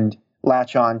and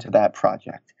latch on to that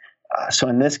project. So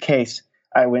in this case,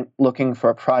 I went looking for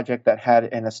a project that had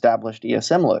an established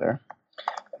ESM loader.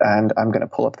 And I'm going to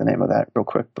pull up the name of that real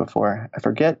quick before I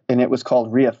forget. And it was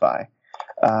called Reify.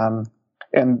 And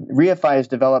Reify is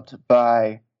developed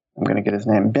by, I'm going to get his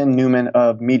name, Ben Newman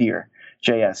of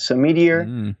Meteor.js. So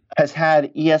Meteor has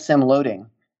had ESM loading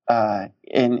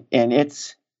in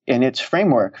its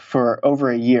framework for over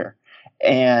a year.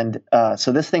 And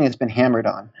so this thing has been hammered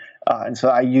on. And so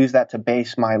I use that to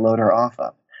base my loader off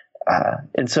of.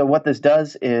 And so what this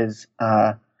does is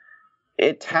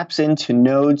it taps into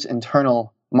Node's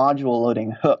internal module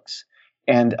loading hooks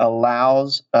and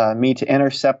allows me to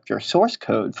intercept your source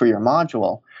code for your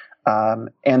module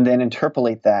and then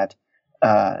interpolate that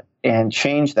and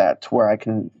change that to where I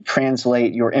can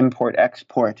translate your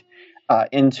import-export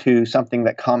into something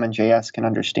that CommonJS can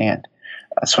understand.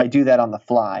 So I do that on the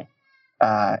fly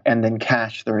and then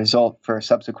cache the result for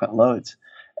subsequent loads.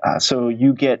 So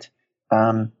you get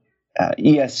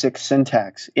ES6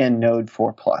 syntax in Node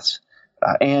 4+.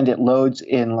 And it loads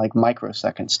in like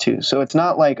microseconds too. So it's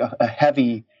not like a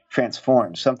heavy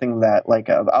transform, something that like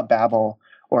a Babel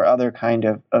or other kind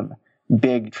of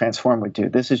big transform would do.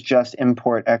 This is just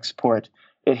import, export.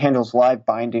 It handles live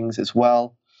bindings as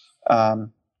well.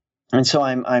 And so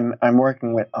I'm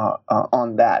working with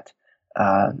on that.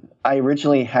 I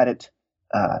originally had it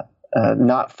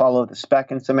not follow the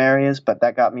spec in some areas, but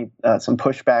that got me some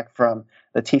pushback from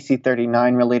the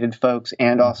TC39 related folks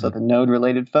and also the Node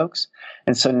related folks.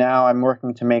 And so now I'm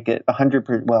working to make it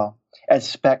 100%, well, as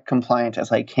spec compliant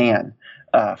as I can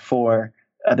for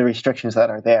the restrictions that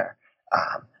are there.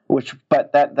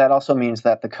 But that also means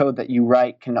that the code that you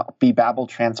write can be Babel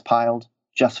transpiled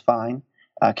just fine,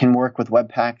 can work with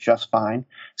Webpack just fine.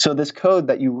 So this code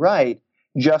that you write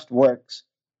just works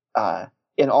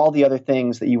in all the other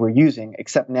things that you were using,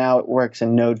 except now it works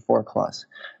in Node 4+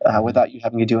 without you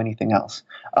having to do anything else.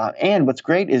 And what's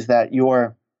great is that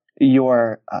your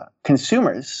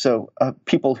consumers, so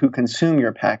people who consume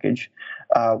your package,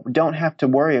 don't have to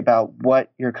worry about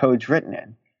what your code's written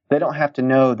in. They don't have to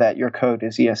know that your code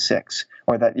is ES6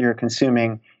 or that you're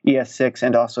consuming ES6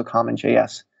 and also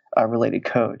CommonJS related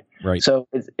code. Right. So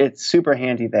it's super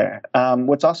handy there.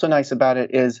 What's also nice about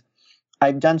it is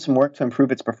I've done some work to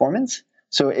improve its performance.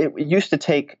 So it used to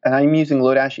take, and I'm using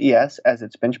Lodash ES as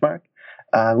its benchmark.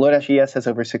 Lodash ES has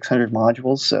over 600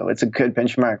 modules, so it's a good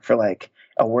benchmark for like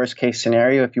a worst case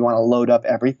scenario if you want to load up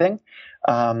everything.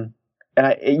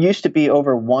 It used to be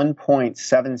over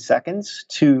 1.7 seconds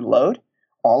to load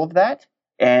all of that,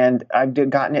 and I've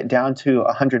gotten it down to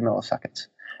 100 milliseconds,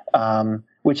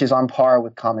 which is on par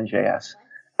with CommonJS.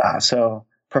 So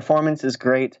performance is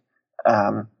great.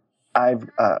 I've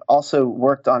also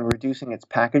worked on reducing its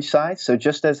package size. So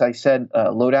just as I said,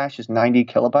 Lodash is 90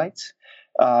 kilobytes.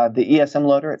 The ESM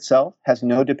loader itself has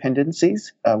no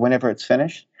dependencies whenever it's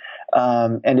finished,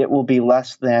 and it will be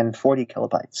less than 40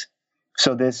 kilobytes.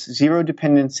 So this zero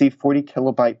dependency 40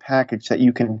 kilobyte package that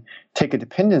you can take a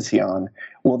dependency on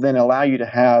will then allow you to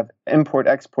have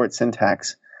import-export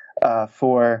syntax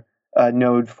for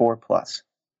Node 4+.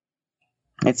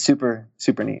 It's super,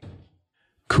 super neat.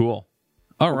 Cool.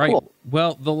 All right. Cool.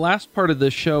 Well, the last part of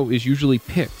this show is usually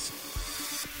picks.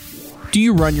 Do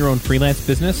you run your own freelance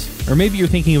business? Or maybe you're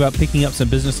thinking about picking up some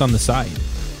business on the side?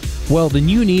 Well, then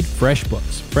you need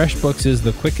FreshBooks. FreshBooks is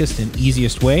the quickest and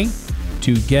easiest way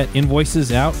to get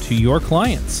invoices out to your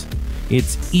clients.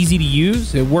 It's easy to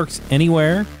use. It works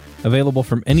anywhere, available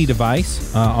from any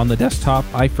device, on the desktop,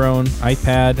 iPhone,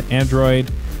 iPad,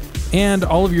 Android, and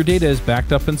all of your data is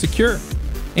backed up and secure.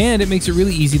 And it makes it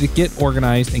really easy to get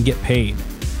organized and get paid.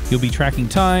 You'll be tracking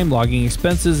time, logging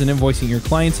expenses, and invoicing your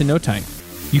clients in no time.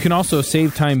 You can also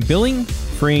save time billing,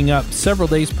 freeing up several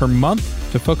days per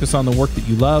month to focus on the work that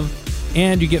you love,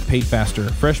 and you get paid faster.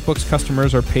 FreshBooks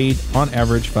customers are paid on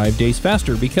average 5 days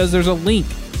faster because there's a link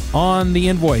on the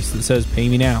invoice that says pay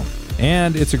me now.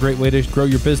 And it's a great way to grow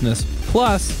your business.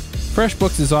 Plus,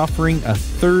 FreshBooks is offering a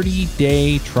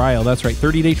 30-day trial. That's right,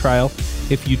 30-day trial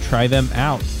if you try them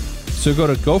out. So go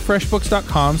to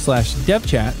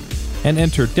gofreshbooks.com/devchat and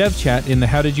enter devchat in the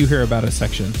How Did You Hear About Us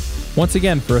section. Once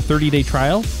again, for a 30-day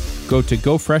trial, go to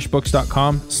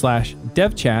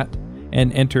gofreshbooks.com/devchat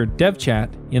and enter devchat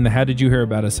in the How Did You Hear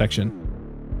About Us section.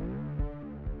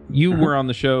 You were on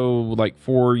the show like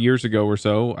 4 years ago or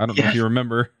so. I don't know if you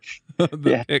remember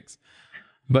the picks.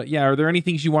 But yeah, are there any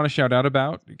things you want to shout out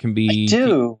about? It can be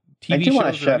TV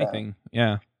shows or anything. Out.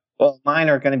 Yeah. Well, mine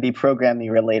are going to be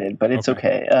programming related, but it's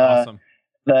okay. Awesome.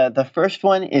 The first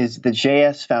one is the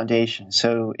JS Foundation.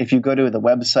 So if you go to the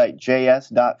website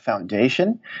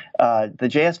js.foundation, the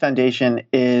JS Foundation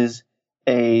is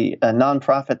a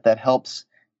nonprofit that helps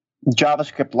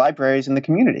JavaScript libraries in the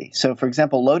community. So for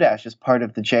example, Lodash is part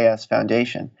of the JS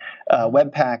Foundation.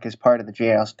 Webpack is part of the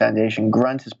JS Foundation.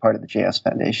 Grunt is part of the JS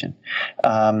Foundation.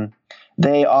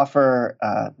 They offer,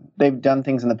 they've done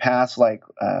things in the past like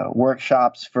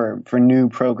workshops for new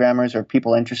programmers or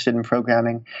people interested in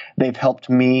programming. They've helped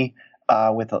me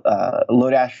with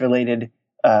Lodash-related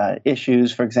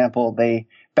issues. For example,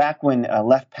 back when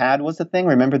left pad was a thing,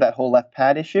 remember that whole left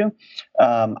pad issue?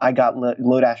 I got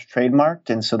Lodash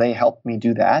trademarked, and so they helped me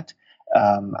do that.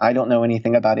 I don't know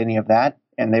anything about any of that,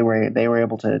 and they were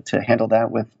able to handle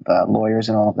that with lawyers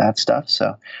and all of that stuff.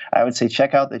 So I would say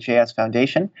check out the JS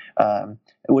Foundation,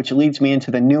 which leads me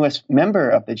into the newest member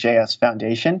of the JS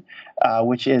Foundation,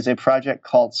 which is a project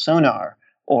called Sonar,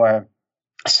 or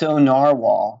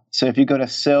Sonarwall. So if you go to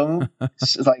so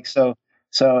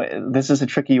this is a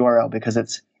tricky URL because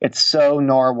it's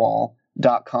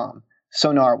sonarwall.com.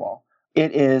 Sonarwall.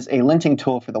 It is a linting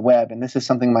tool for the web, and this is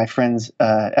something my friends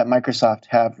at Microsoft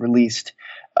have released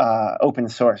open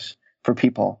source for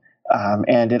people.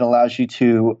 And it allows you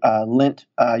to lint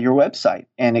your website,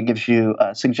 and it gives you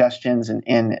suggestions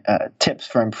and tips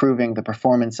for improving the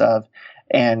performance of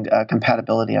and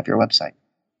compatibility of your website.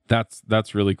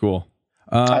 That's really cool.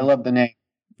 I love the name.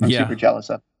 I'm super jealous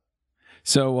of.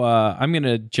 So I'm going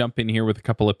to jump in here with a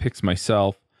couple of picks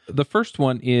myself. The first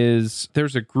one is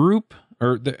there's a group,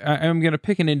 I'm going to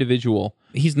pick an individual.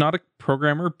 He's not a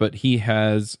programmer, but he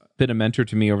has been a mentor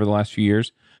to me over the last few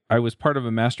years. I was part of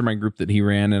a mastermind group that he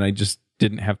ran, and I just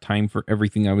didn't have time for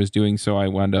everything I was doing, so I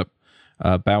wound up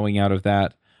bowing out of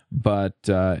that. But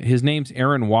his name's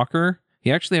Aaron Walker.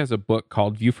 He actually has a book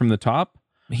called View from the Top.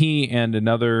 He and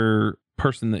another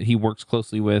person that he works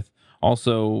closely with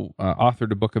also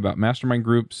authored a book about mastermind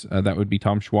groups. That would be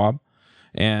Tom Schwab.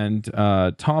 And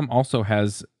Tom also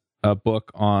has a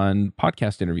book on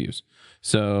podcast interviews.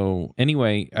 So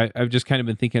anyway, I've just kind of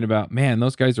been thinking about, man,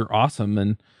 those guys are awesome.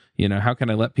 And, how can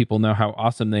I let people know how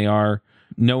awesome they are,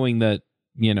 knowing that,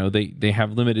 they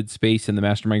have limited space in the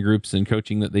mastermind groups and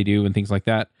coaching that they do and things like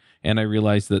that. And I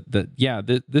realized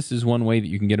that this is one way that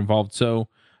you can get involved. So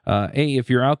if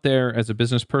you're out there as a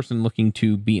business person looking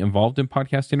to be involved in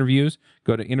podcast interviews,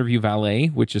 go to Interview Valet,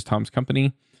 which is Tom's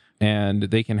company, and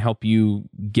they can help you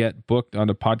get booked on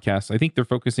a podcast. I think they're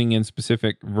focusing in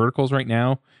specific verticals right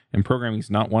now, and programming is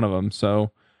not one of them.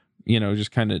 So,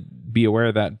 just kind of be aware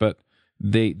of that. But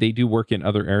they do work in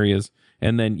other areas.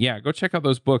 And then, go check out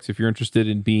those books if you're interested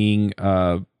in being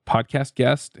a podcast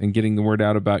guest and getting the word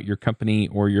out about your company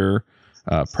or your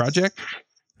project.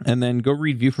 And then go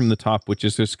read View from the Top, which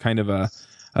is just kind of a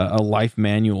life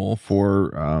manual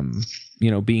for,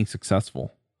 being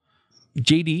successful.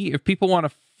 JD, if people want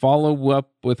to follow up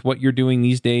with what you're doing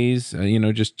these days,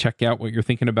 just check out what you're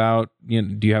thinking about.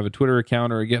 Do you have a Twitter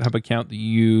account or a GitHub account that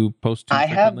you post to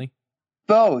frequently? Have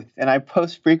both, and I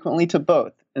post frequently to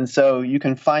both. And so you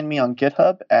can find me on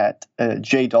GitHub at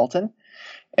jdalton,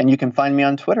 and you can find me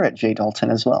on Twitter at jdalton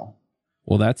as well.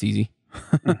 Well, that's easy.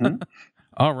 Mm-hmm.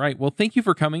 All right. Well, thank you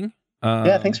for coming.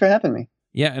 Thanks for having me.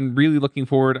 Yeah, and really looking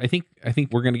forward. I think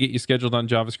we're going to get you scheduled on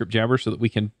JavaScript Jabber so that we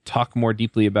can talk more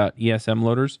deeply about ESM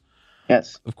loaders.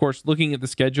 Yes. Of course, looking at the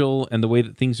schedule and the way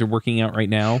that things are working out right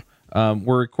now,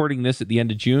 we're recording this at the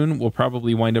end of June. We'll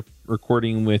probably wind up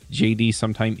recording with JD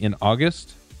sometime in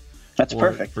August. That's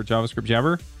perfect. For JavaScript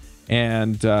Jabber,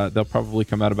 and they'll probably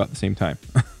come out about the same time.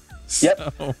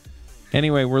 Yep.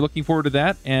 Anyway, we're looking forward to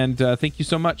that, and thank you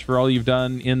so much for all you've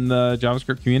done in the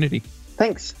JavaScript community.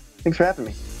 Thanks for having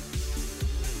me.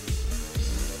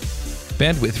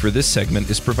 Bandwidth for this segment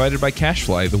is provided by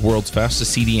CacheFly, the world's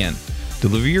fastest CDN.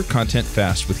 Deliver your content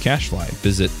fast with CacheFly.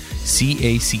 Visit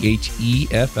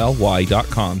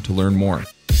CACHEFLY.com to learn more.